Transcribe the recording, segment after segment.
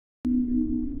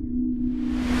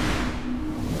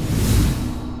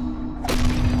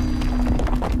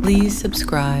Please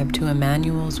subscribe to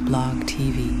Emmanuel's Blog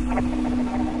TV.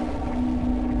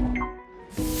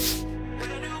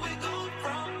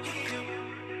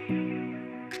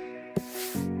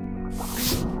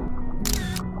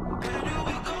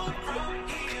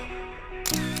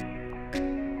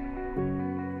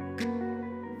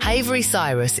 Avery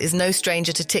Cyrus is no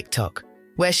stranger to TikTok,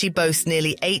 where she boasts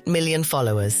nearly 8 million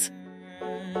followers.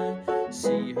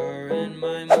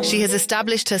 She has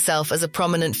established herself as a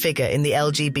prominent figure in the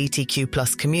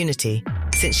LGBTQ+ community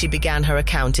since she began her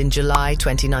account in July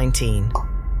 2019.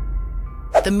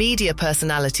 The media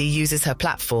personality uses her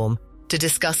platform to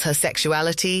discuss her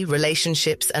sexuality,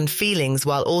 relationships, and feelings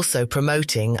while also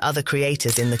promoting other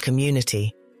creators in the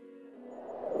community.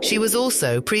 She was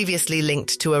also previously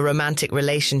linked to a romantic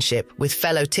relationship with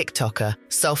fellow TikToker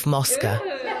Soph Mosca.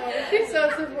 He's so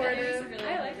supportive.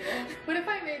 I like it. What if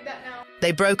I made that now?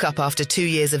 They broke up after 2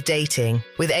 years of dating,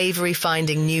 with Avery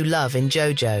finding new love in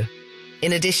Jojo.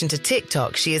 In addition to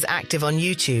TikTok, she is active on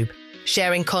YouTube,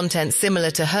 sharing content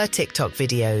similar to her TikTok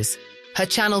videos. Her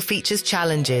channel features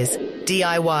challenges,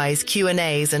 DIYs,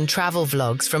 Q&As, and travel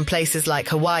vlogs from places like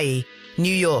Hawaii,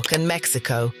 New York, and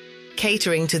Mexico,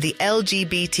 catering to the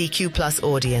LGBTQ+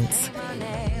 audience.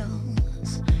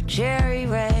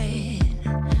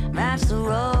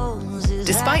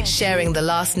 Despite sharing the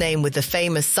last name with the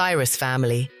famous Cyrus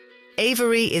family,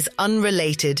 Avery is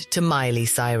unrelated to Miley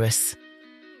Cyrus.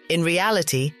 In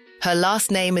reality, her last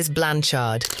name is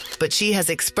Blanchard, but she has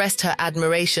expressed her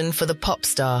admiration for the pop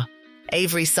star.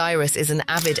 Avery Cyrus is an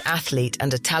avid athlete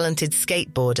and a talented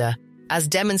skateboarder, as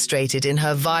demonstrated in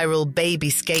her viral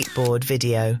baby skateboard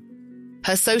video.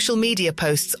 Her social media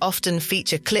posts often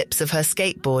feature clips of her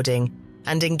skateboarding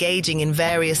and engaging in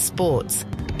various sports,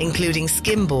 including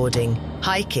skimboarding,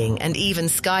 hiking, and even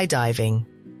skydiving.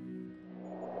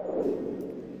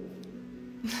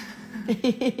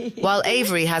 While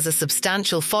Avery has a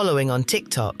substantial following on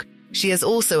TikTok, she has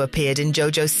also appeared in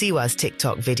Jojo Siwa's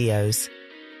TikTok videos.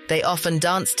 They often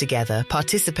danced together,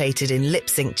 participated in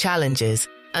lip-sync challenges,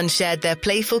 and shared their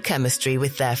playful chemistry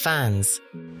with their fans.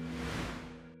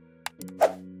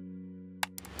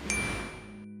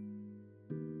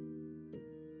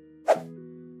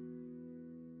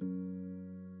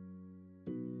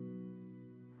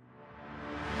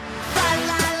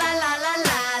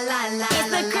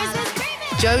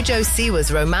 Jojo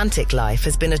Siwa's romantic life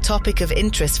has been a topic of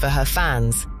interest for her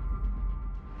fans.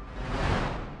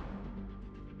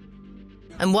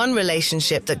 And one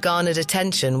relationship that garnered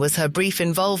attention was her brief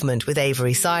involvement with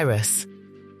Avery Cyrus.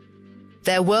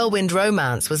 Their whirlwind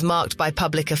romance was marked by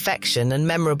public affection and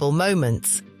memorable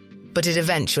moments, but it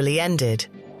eventually ended.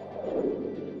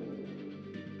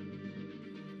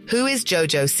 Who is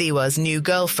Jojo Siwa's new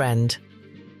girlfriend?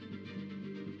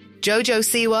 Jojo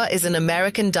Siwa is an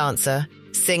American dancer,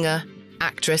 singer,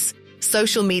 actress,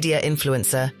 social media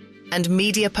influencer, and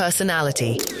media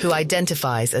personality who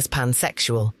identifies as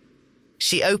pansexual.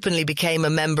 She openly became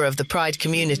a member of the Pride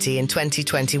community in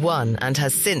 2021 and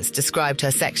has since described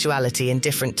her sexuality in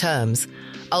different terms,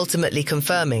 ultimately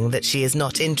confirming that she is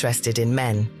not interested in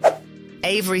men.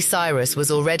 Avery Cyrus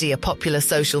was already a popular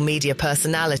social media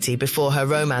personality before her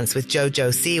romance with Jojo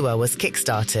Siwa was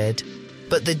kickstarted,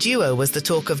 but the duo was the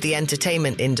talk of the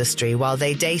entertainment industry while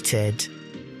they dated.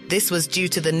 This was due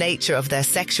to the nature of their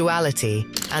sexuality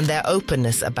and their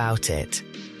openness about it.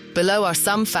 Below are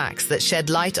some facts that shed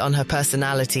light on her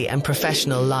personality and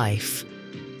professional life.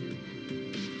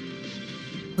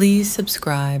 Please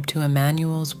subscribe to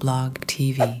Emmanuel's Blog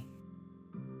TV.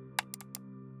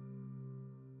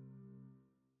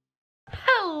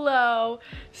 Hello.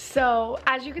 So,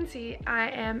 as you can see, I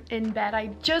am in bed. I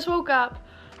just woke up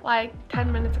like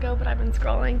 10 minutes ago, but I've been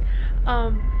scrolling.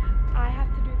 I have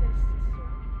to do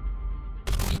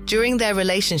this. During their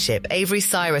relationship, Avery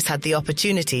Cyrus had the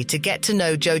opportunity to get to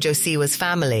know Jojo Siwa's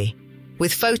family,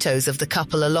 with photos of the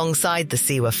couple alongside the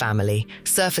Siwa family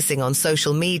surfacing on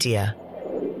social media.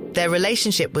 Their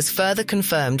relationship was further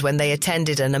confirmed when they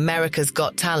attended an America's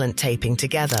Got Talent taping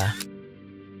together.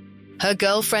 Her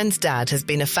girlfriend's dad has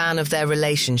been a fan of their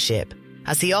relationship,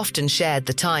 as he often shared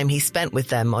the time he spent with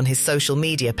them on his social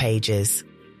media pages.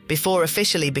 Before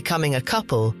officially becoming a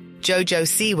couple, Jojo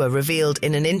Siwa revealed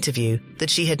in an interview that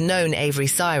she had known Avery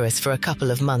Cyrus for a couple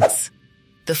of months.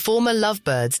 The former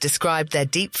lovebirds described their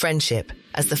deep friendship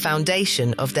as the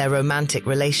foundation of their romantic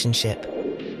relationship.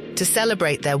 To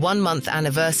celebrate their 1-month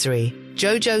anniversary,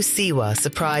 Jojo Siwa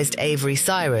surprised Avery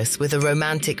Cyrus with a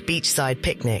romantic beachside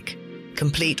picnic,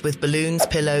 complete with balloons,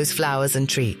 pillows, flowers, and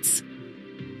treats.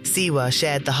 Siwa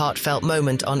shared the heartfelt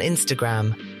moment on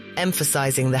Instagram,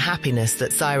 emphasizing the happiness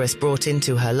that Cyrus brought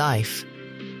into her life.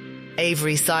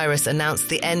 Avery Cyrus announced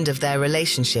the end of their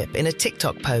relationship in a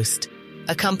TikTok post,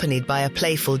 accompanied by a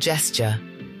playful gesture.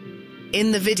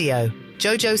 In the video,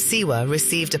 Jojo Siwa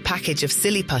received a package of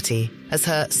silly putty as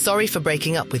her "sorry for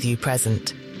breaking up with you"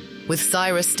 present, with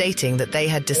Cyrus stating that they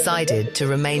had decided to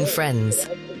remain friends.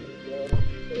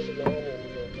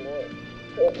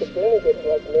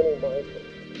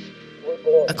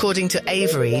 According to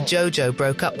Avery, Jojo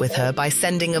broke up with her by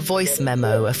sending a voice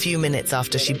memo a few minutes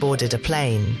after she boarded a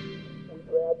plane.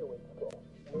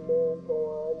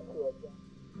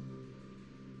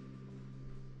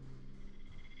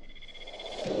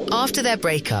 After their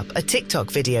breakup, a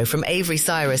TikTok video from Avery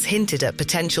Cyrus hinted at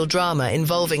potential drama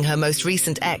involving her most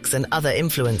recent ex and other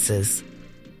influencers.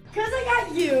 Because I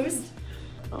got used,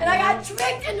 and I got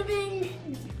tricked into being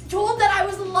told that I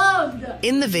was loved.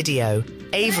 In the video,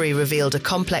 Avery revealed a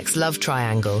complex love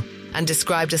triangle and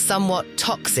described a somewhat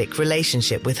toxic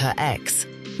relationship with her ex,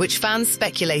 which fans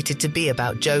speculated to be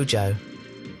about Jojo.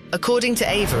 According to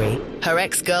Avery, her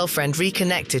ex-girlfriend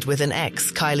reconnected with an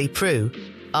ex, Kylie Prue,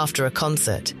 after a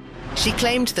concert. She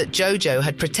claimed that Jojo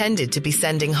had pretended to be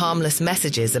sending harmless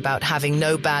messages about having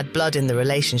no bad blood in the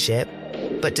relationship,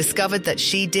 but discovered that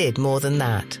she did more than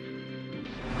that.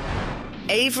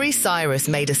 Avery Cyrus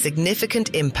made a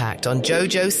significant impact on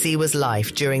Jojo Siwa's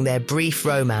life during their brief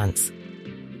romance.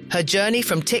 Her journey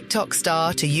from TikTok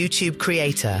star to YouTube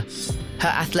creator, her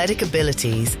athletic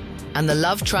abilities, and the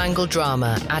love triangle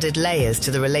drama added layers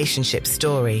to the relationship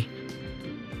story.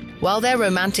 While their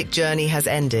romantic journey has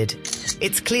ended,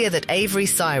 it's clear that Avery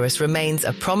Cyrus remains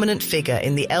a prominent figure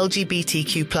in the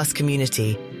LGBTQ+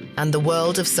 community and the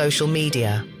world of social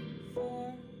media.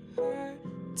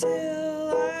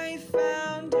 Till I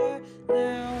found her,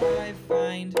 now I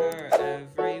find her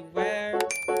everywhere.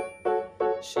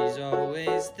 She's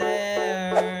always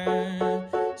there.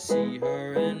 See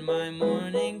her in my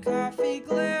morning coffee,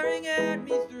 glaring at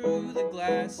me through the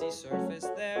glassy surface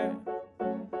there.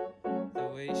 The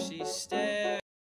way she stares.